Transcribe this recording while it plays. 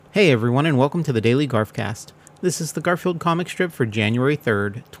Hey everyone, and welcome to the Daily Garfcast. This is the Garfield comic strip for January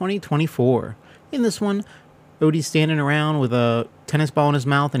 3rd, 2024. In this one, Odie's standing around with a tennis ball in his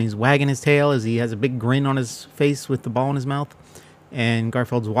mouth, and he's wagging his tail as he has a big grin on his face with the ball in his mouth. And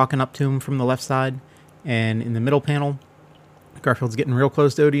Garfield's walking up to him from the left side. And in the middle panel, Garfield's getting real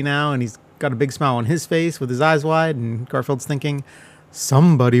close to Odie now, and he's got a big smile on his face with his eyes wide, and Garfield's thinking,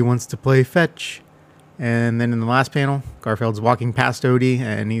 somebody wants to play fetch. And then in the last panel, Garfield's walking past Odie,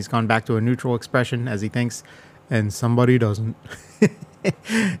 and he's gone back to a neutral expression as he thinks, and somebody doesn't.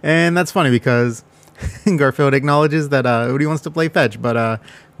 And that's funny because Garfield acknowledges that Odie wants to play fetch, but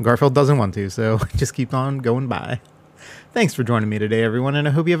Garfield doesn't want to, so just keep on going by. Thanks for joining me today, everyone, and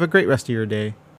I hope you have a great rest of your day.